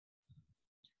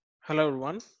Hello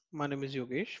everyone, my name is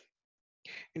Yogesh.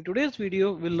 In today's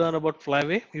video, we'll learn about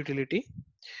Flyway utility.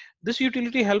 This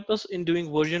utility helps us in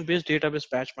doing version-based database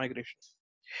patch migration.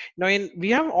 Now, we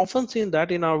have often seen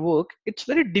that in our work, it's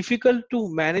very difficult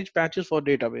to manage patches for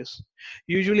database.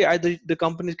 Usually, either the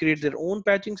companies create their own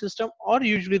patching system or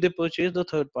usually they purchase the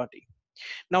third party.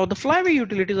 Now, the Flyway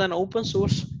utility is an open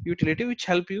source utility which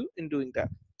help you in doing that.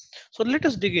 So let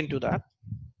us dig into that.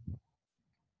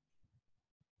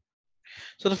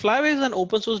 So the Flyway is an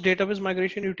open source database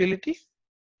migration utility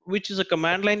which is a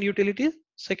command line utility.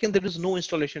 Second, there is no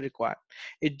installation required.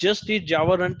 It just needs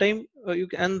Java runtime,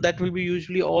 and that will be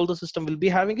usually all the system will be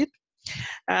having it.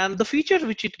 And the feature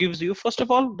which it gives you, first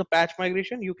of all, the patch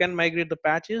migration. You can migrate the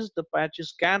patches. The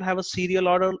patches can have a serial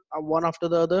order, one after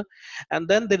the other. And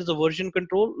then there is a version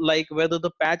control, like whether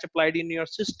the patch applied in your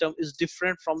system is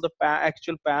different from the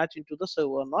actual patch into the server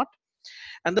or not.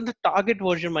 And then the target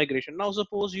version migration. Now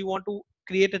suppose you want to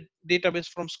create a database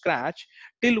from scratch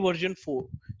till version 4,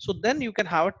 so then you can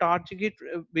have a target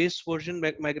based version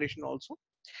migration also.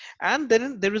 And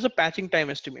then there is a patching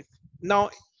time estimate. Now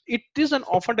it is an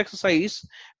often exercise.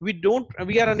 We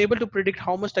are unable to predict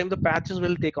how much time the patches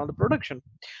will take on the production.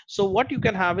 So what you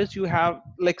can have is you have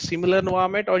like similar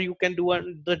environment, or you can do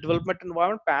the development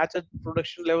environment patch at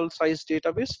production level size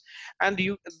database. And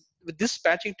you, with this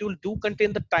patching tool, do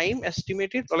contain the time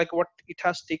estimated, or like what it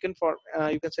has taken for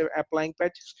you can say applying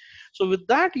patches. So with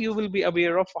that you will be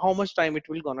aware of how much time it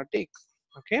will gonna take.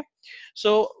 Okay,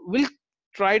 so we'll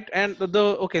try it. And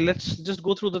okay, let's just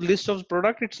go through the list of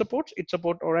product it supports. It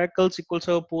supports Oracle, SQL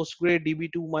Server, Postgre,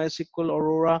 DB2, MySQL,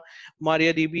 Aurora,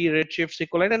 MariaDB, Redshift,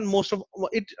 SQLite, and most of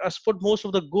it support most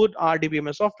of the good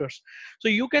RDBMS softwares. So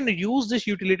you can use this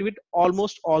utility with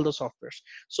almost all the softwares.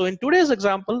 So in today's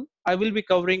example, I will be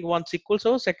covering one SQL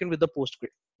Server, second with the Postgre.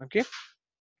 Okay,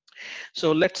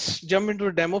 so let's jump into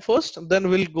the demo first, then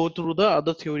we'll go through the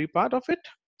other theory part of it.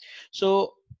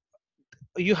 So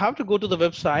you have to go to the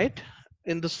website.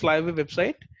 In this Flyway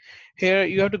website, here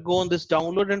you have to go on this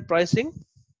download and pricing,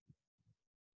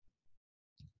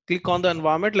 click on the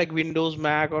environment like Windows,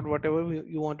 Mac, or whatever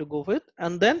you want to go with,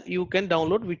 and then you can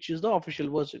download which is the official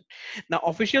version. Now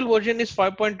official version is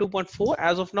 5.2.4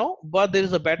 as of now, but there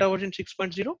is a beta version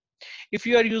 6.0. If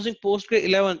you are using Postgre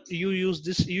 11, you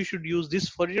should use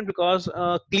this version, because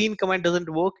clean command doesn't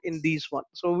work in these one.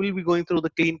 So we'll be going through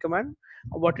the clean command,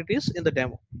 what it is in the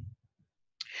demo.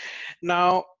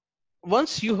 Now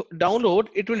once you download,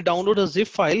 it will download a zip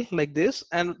file like this,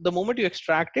 and the moment you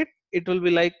extract it, it will be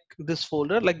like this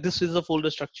folder. Like this is the folder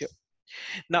structure.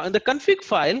 Now in the config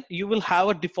file, you will have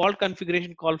a default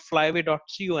configuration called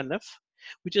flyway.conf,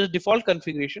 which is a default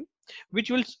configuration, which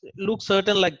will look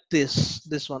certain like this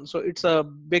one. So it's a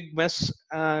big mess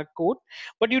code,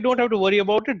 but you don't have to worry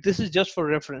about it. This is just for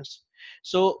reference.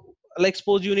 So like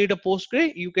suppose you need a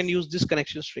Postgre, you can use this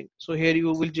connection string. So here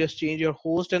you will just change your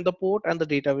host and the port and the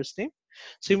database name.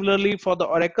 Similarly for the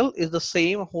Oracle is the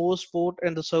same, host, port,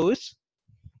 and the service.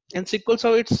 And SQL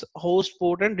Server, it's host,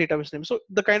 port, and database name. So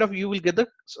the kind of you will get the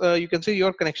you can say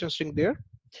your connection string there.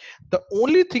 The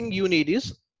only thing you need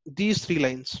is these three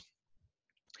lines: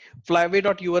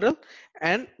 flyway.url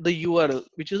and the URL,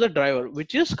 which is the driver,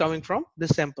 which is coming from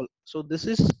this sample. So this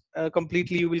is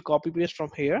completely you will copy paste from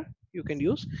here. You can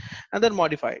use and then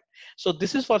modify it. So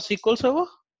this is for SQL Server,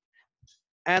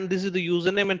 and this is the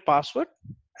username and password.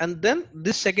 And then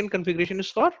this second configuration is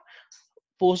for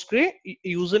Postgre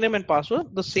username and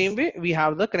password. The same way we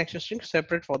have the connection string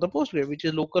separate for the Postgre, which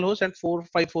is localhost, and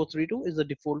 45432 is the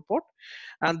default port.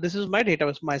 And this is my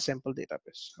database, my sample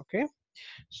database. Okay.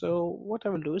 So what I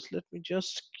will do is let me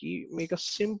just make a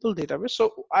simple database.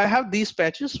 So I have these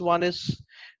patches. One is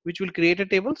which will create a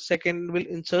table. Second will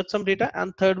insert some data,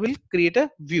 and third will create a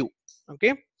view.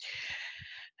 Okay.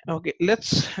 Okay,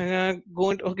 let's go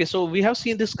into, okay, so we have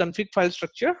seen this config file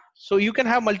structure. So you can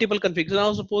have multiple configs.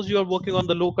 Now suppose you are working on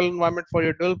the local environment for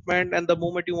your development, and the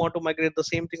moment you want to migrate the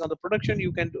same thing on the production,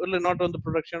 you can do, not on the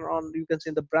production, on you can say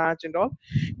in the branch and all,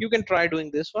 you can try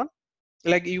doing this one.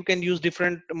 Like you can use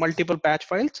different multiple patch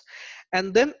files,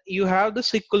 and then you have the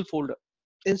SQL folder.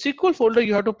 In SQL folder,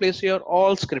 you have to place your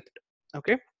all script.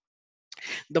 Okay.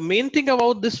 The main thing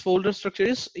about this folder structure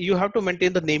is you have to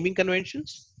maintain the naming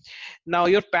conventions. Now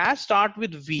your patch start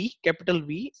with V, capital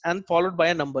V, and followed by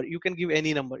a number. You can give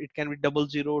any number. It can be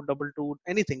 00, 22,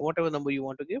 anything, whatever number you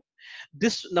want to give.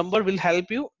 This number will help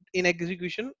you in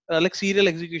execution, like serial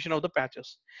execution of the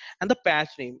patches. And the patch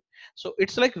name. So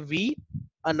it's like V,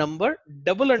 a number,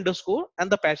 double underscore, and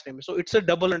the patch name. So it's a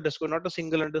double underscore, not a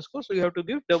single underscore. So you have to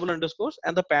give double underscores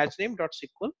and the patch name dot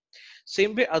SQL.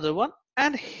 Same way other one.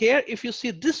 And here, if you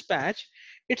see this patch,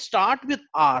 it start with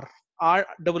R. R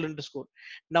double underscore.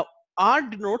 Now R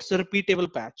denotes the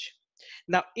repeatable patch.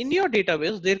 Now in your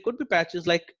database, there could be patches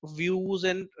like views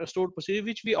and stored procedure,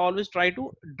 which we always try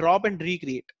to drop and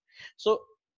recreate. So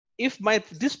if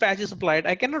this patch is applied,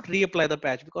 I cannot reapply the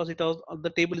patch because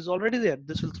the table is already there.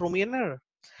 This will throw me an error.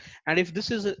 And if this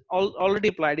is already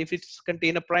applied, if it's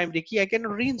contain a primary key, I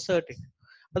cannot reinsert it.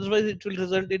 Otherwise, it will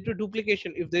result into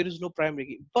duplication if there is no primary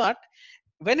key. But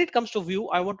when it comes to view,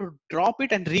 I want to drop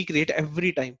it and recreate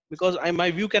every time because my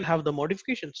view can have the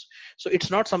modifications. So it's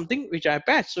not something which I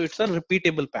patch. So it's a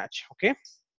repeatable patch. Okay.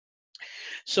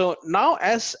 So now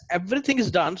as everything is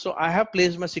done, so I have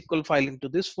placed my SQL file into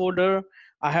this folder.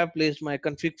 I have placed my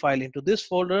config file into this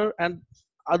folder, and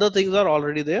other things are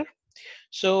already there.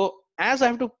 So as I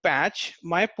have to patch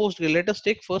my Postgre, let us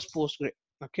take first Postgre.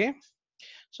 Okay.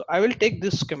 So I will take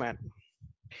this command.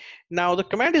 Now the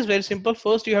command is very simple.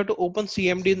 First you have to open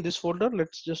CMD in this folder.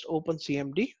 Let's just open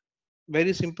CMD.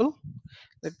 Very simple.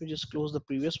 Let me just close the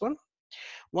previous one.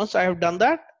 Once I have done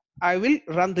that, I will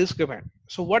run this command.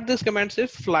 So what this command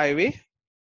says, Flyway,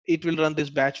 it will run this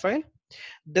batch file.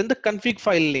 Then the config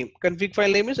file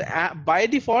name is by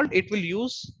default, it will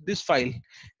use this file.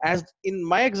 As in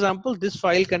my example, this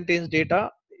file contains data,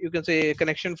 you can say a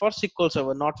connection for SQL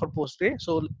Server, not for Postgre.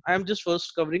 So I'm just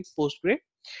first covering Postgre.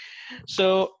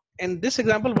 So in this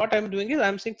example, what I'm doing is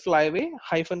I'm saying flyway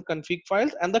hyphen config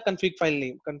files and the config file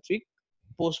name, config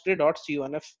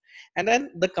postgre.conf, and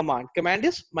then the command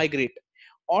is migrate.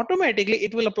 Automatically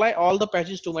it will apply all the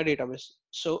patches to my database.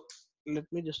 So let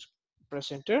me just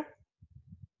press enter.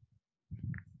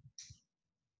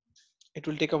 It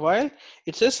will take a while.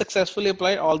 It says successfully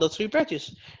applied all the 3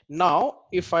 patches. Now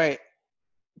if I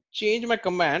change my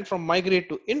command from migrate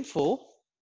to info,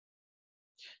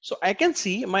 so I can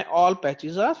see my all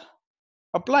patches are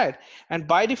applied, and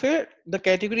by default the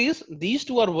category is these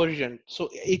 2 are versioned, so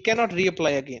it cannot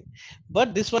reapply again.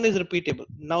 But this one is repeatable.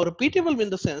 Now repeatable in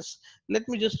the sense, let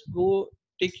me just go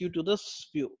take you to this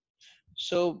view.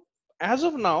 So as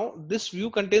of now, this view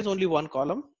contains only 1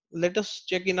 column. Let us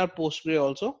check in our Postgre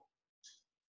also.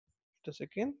 Just a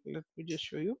second, let me just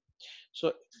show you.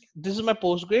 So this is my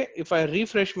Postgre. If I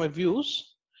refresh my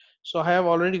views, so I have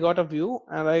already got a view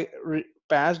and I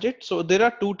patched it. So there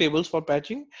are 2 tables for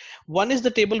patching. One is the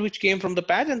table which came from the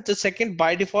patch, and the second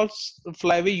by default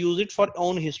Flyway use it for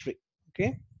own history.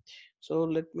 Okay. So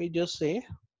let me just say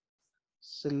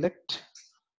select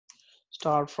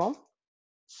start from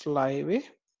Flyway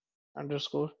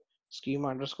underscore schema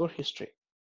underscore history.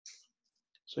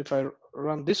 So if I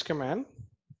run this command,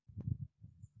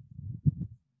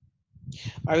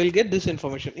 I will get this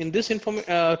information. In this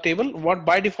table, what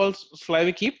by default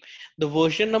Flyway keep, the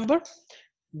version number,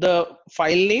 the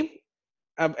file name,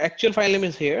 actual file name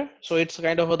is here. So it's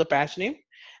kind of the patch name,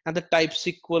 and the type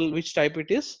SQL, which type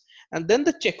it is, and then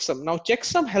the checksum. Now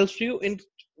checksum helps you in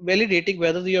validating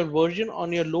whether your version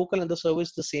on your local and the server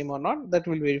is the same or not. That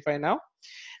will verify now.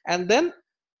 And then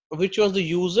which was the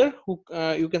user who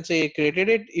you can say created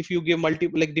it. If you give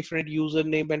multiple like different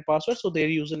username and password, so their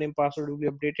username password will be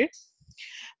updated.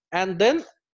 And then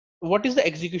what is the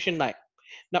execution time?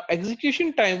 Now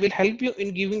execution time will help you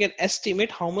in giving an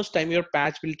estimate how much time your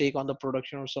patch will take on the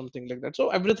production or something like that. So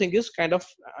everything is kind of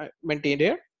maintained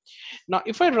here. Now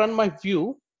if I run my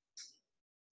view,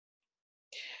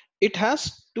 it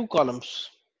has 2 columns.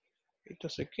 Wait a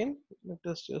second, let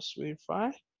us just verify.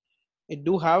 It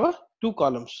do have 2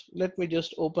 columns. Let me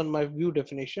just open my view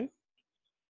definition.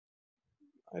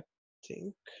 I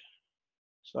think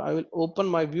so. I will open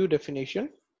my view definition.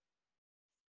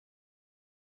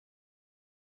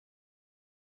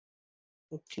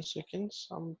 Okay, second,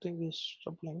 something is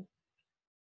troubling.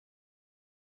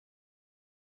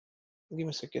 Give me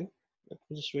a second. Let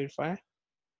me just verify.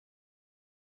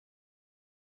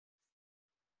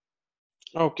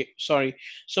 Okay, sorry.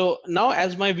 So now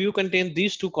as my view contains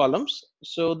these 2 columns,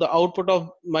 so the output of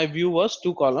my view was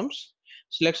 2 columns.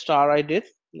 Select star I did.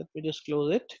 Let me just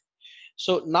close it.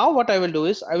 So now what I will do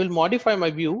is I will modify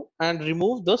my view and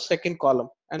remove the second column,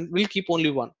 and we'll keep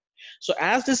only 1. So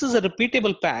as this is a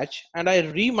repeatable patch and I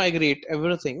remigrate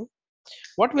everything,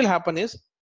 what will happen is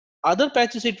other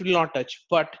patches it will not touch,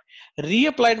 but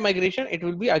reapplied migration it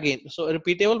will be again. So a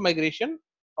repeatable migration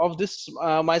of this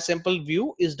my sample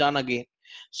view is done again.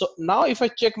 So now if I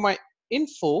check my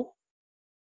info,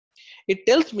 it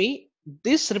tells me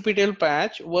this repeatable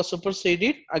patch was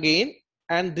superseded again,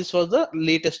 and this was the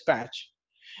latest patch.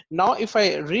 Now if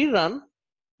I rerun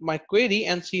my query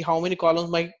and see how many columns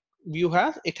my view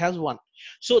has, it has 1.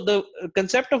 So the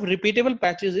concept of repeatable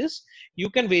patches is you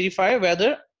can verify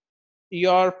whether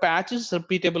your patch is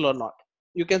repeatable or not.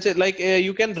 You can say like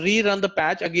you can rerun the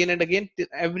patch again and again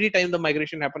every time the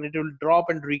migration happen. It will drop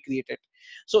and recreate it.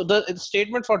 So the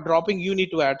statement for dropping you need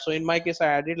to add. So in my case, I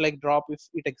added like drop if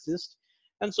it exists,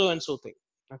 and so thing.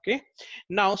 Okay.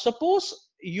 Now suppose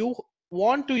you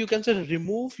want to, you can say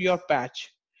remove your patch,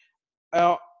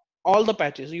 uh, all the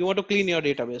patches. You want to clean your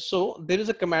database. So there is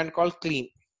a command called clean.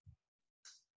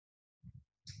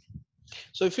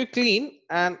 So if you clean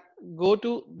and go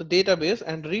to the database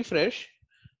and refresh,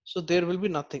 so there will be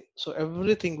nothing. So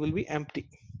everything will be empty.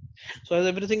 So as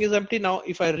everything is empty now,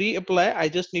 if I reapply, I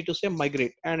just need to say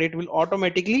migrate, and it will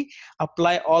automatically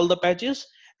apply all the patches.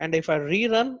 And if I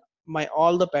rerun my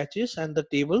all the patches, and the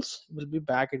tables will be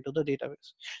back into the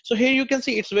database. So here you can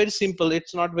see it's very simple.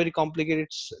 It's not very complicated.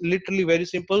 It's literally very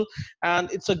simple,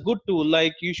 and it's a good tool.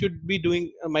 Like you should be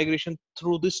doing a migration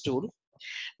through this tool.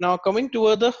 Now coming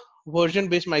toward the version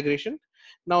based migration.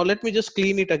 Now let me just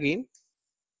clean it again.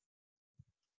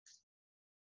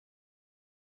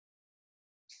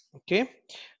 Okay.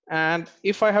 And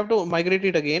if I have to migrate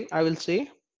it again, I will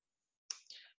say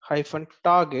hyphen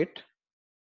target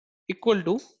equal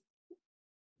to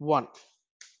 1.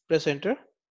 Press enter.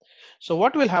 So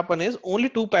what will happen is only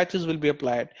 2 patches will be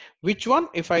applied. Which one?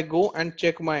 If I go and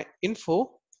check my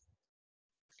info,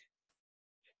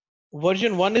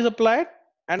 version 1 is applied,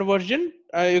 and version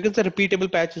you can say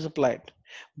repeatable patch is applied.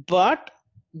 But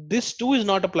this 2 is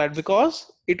not applied because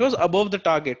it was above the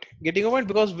target. Getting a point?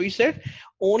 Because we said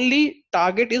only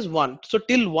target is 1. So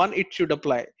till 1 it should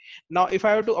apply. Now if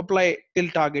I have to apply till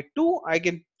target 2, I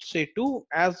can say 2.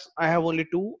 As I have only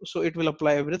 2, so it will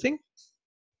apply everything.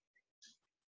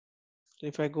 So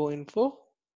if I go info,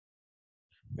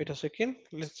 wait a second,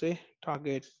 let's say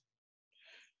target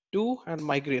 2 and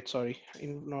migrate, sorry,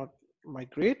 not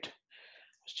migrate,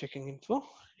 checking info.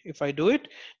 If I do it,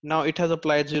 now it has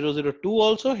applied 002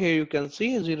 also. Here you can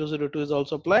see 002 is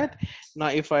also applied. Now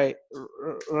if I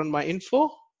run my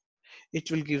info,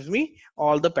 it will give me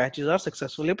all the patches are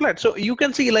successfully applied. So you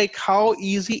can see like how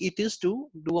easy it is to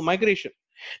do a migration.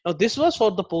 Now this was for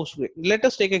the Postgre. Let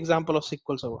us take example of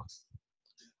SQL Server.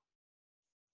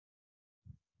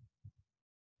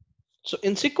 So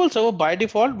in SQL Server, by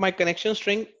default, my connection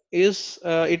string is,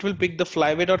 it will pick the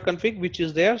flyway.config, which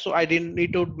is there. So I didn't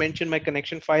need to mention my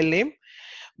connection file name,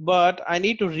 but I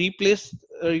need to replace,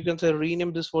 you can say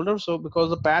rename this folder. So because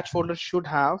the patch folder should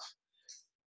have,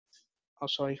 oh,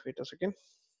 sorry, wait a second.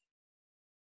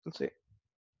 Let's see.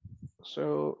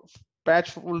 So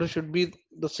patch folder should be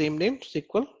the same name,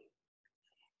 SQL.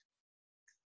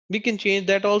 We can change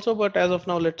that also, but as of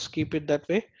now, let's keep it that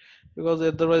way, because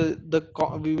otherwise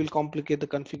we will complicate the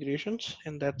configurations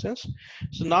in that sense.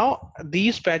 So now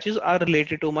these patches are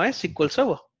related to my SQL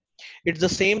Server. It's the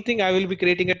same thing. I will be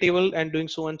creating a table and doing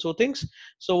so and so things.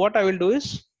 So what I will do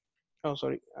is, oh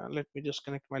sorry, let me just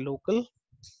connect my local.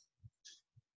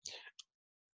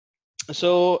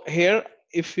 So here,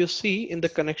 if you see in the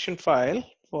connection file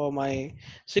for my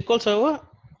SQL Server,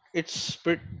 it's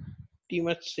pretty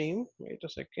much same. Wait a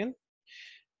second.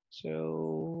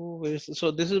 So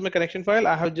so this is my connection file.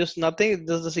 I have just nothing.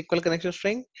 This is the SQL connection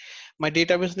string. My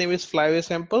database name is Flyway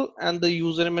sample, and the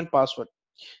username and password.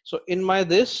 So in my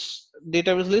this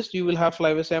database list, you will have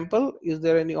Flyway sample. Is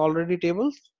there any already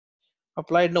tables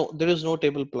applied? No, there is no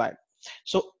table applied.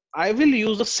 So I will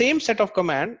use the same set of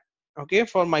command, okay,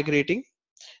 for migrating.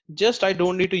 Just I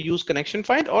don't need to use connection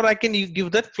find, or I can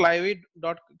give that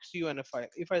flyway.conf file.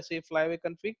 If I say flyway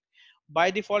config, by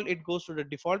default it goes to the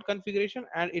default configuration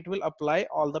and it will apply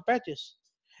all the patches.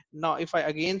 Now if I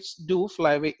again do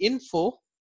flyway info,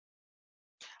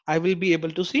 I will be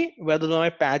able to see whether my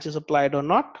patch is applied or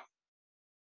not.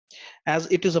 As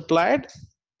it is applied,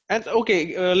 and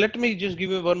okay, let me just give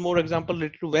you one more example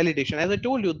related to validation. As I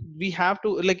told you, we have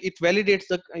to, like, it validates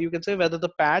the, you can say whether the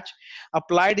patch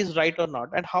applied is right or not.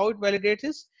 And how it validates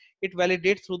is, it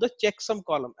validates through the checksum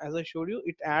column. As I showed you,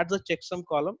 it adds a checksum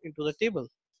column into the table.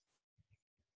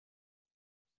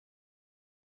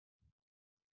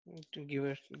 To give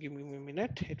me a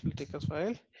minute, it will take us a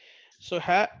while. So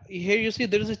here you see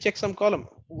there is a checksum column.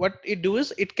 What it do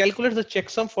is it calculates the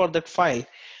checksum for that file.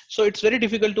 So it's very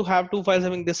difficult to have two files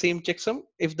having the same checksum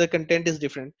if the content is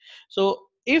different. So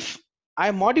if I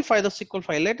modify the SQL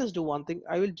file, let us do one thing.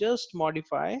 I will just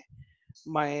modify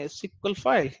my SQL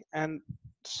file and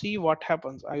see what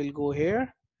happens. I will go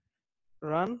here,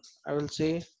 run. I will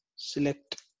say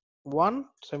select 1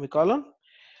 semicolon,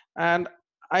 and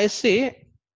I say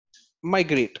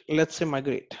migrate. Let's say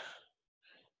migrate.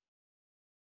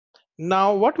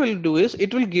 Now what we'll do is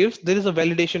it will give, there is a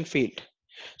validation failed.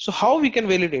 So how we can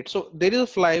validate? So there is a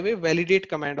flyway validate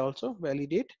command also,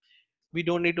 validate. We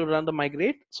don't need to run the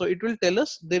migrate. So it will tell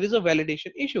us there is a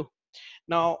validation issue.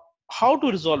 Now, how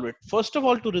to resolve it? First of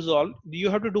all, to resolve, you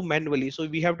have to do manually. So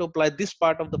we have to apply this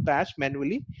part of the patch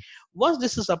manually. Once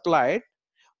this is applied,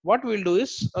 what we'll do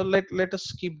is let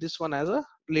us keep this one as a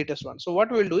latest one. So what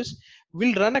we'll do is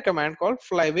we'll run a command called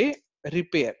Flyway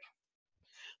repair.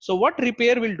 So what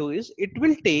repair will do is it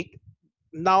will take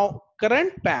now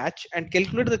current patch and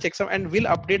calculate the checksum and will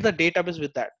update the database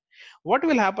with that. What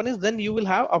will happen is then you will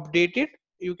have updated,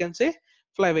 you can say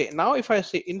Flyway. Now if I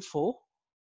say info,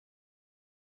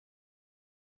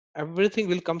 everything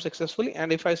will come successfully,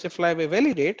 and if I say Flyway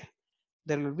validate,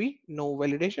 there will be no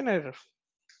validation error.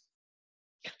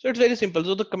 So it's very simple.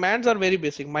 So the commands are very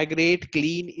basic: migrate,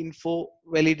 clean, info,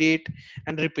 validate,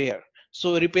 and repair.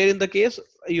 So repair, in the case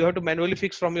you have to manually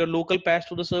fix from your local patch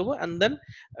to the server, and then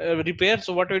repair.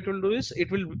 So what it will do is it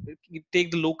will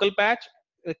take the local patch,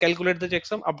 calculate the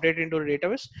checksum, update into the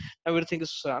database. Everything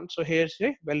is done. So here's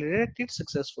a validate it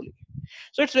successfully.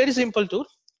 So it's very simple too.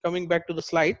 Coming back to the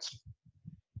slides.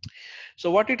 So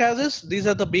what it has is these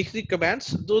are the basic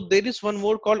commands. Though there is one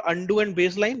more called undo and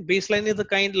baseline. Baseline is the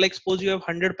kind like suppose you have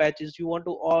 100 patches, you want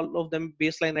to all of them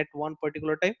baseline at one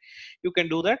particular time. You can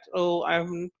do that. So I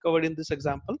haven't covered in this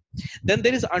example. Then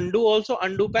there is undo also,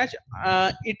 undo patch.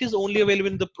 It is only available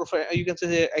in the you can say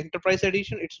the enterprise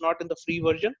edition. It's not in the free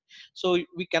version, so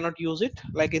we cannot use it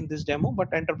like in this demo.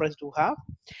 But enterprise do have.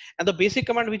 And the basic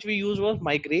command which we used was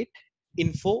migrate,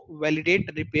 info, validate,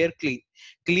 repair, clean.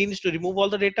 Clean is to remove all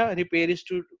the data. Repair is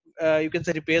to you can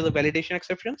say repair the validation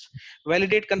exceptions.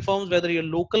 Validate confirms whether your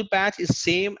local patch is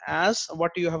same as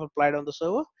what you have applied on the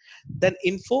server. Then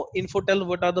info tells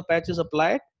what are the patches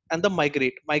applied. And the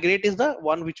migrate is the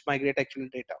one which migrate actual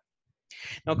data.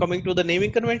 Now coming to the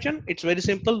naming convention, it's very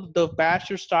simple. The patch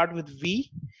should start with V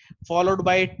followed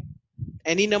by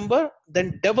any number,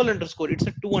 then double underscore. It's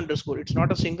a two underscore. It's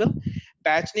not a single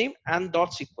patch name and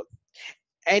dot SQL.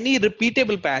 Any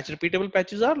repeatable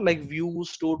patches are like views,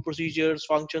 stored procedures,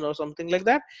 function, or something like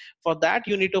that. For that,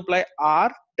 you need to apply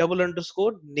R double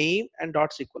underscore name and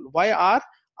dot SQL. Why R?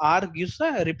 R gives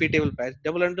a repeatable patch.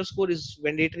 Double underscore is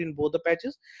mandatory in both the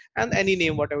patches, and any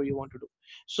name, whatever you want to do.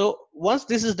 So once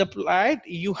this is deployed,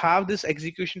 you have this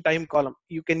execution time column.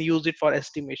 You can use it for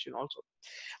estimation also.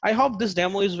 I hope this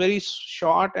demo is very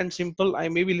short and simple. I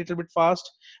may be a little bit fast,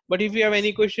 but if you have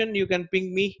any question, you can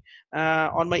ping me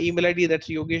on my email ID. That's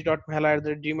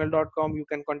yogesh.mehla@gmail.com. You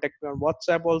can contact me on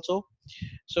WhatsApp also.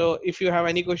 So if you have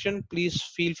any question, please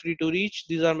feel free to reach.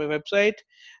 These are my website.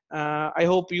 I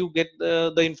hope you get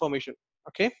the information.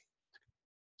 Okay.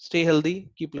 Stay healthy.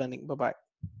 Keep learning. Bye-bye.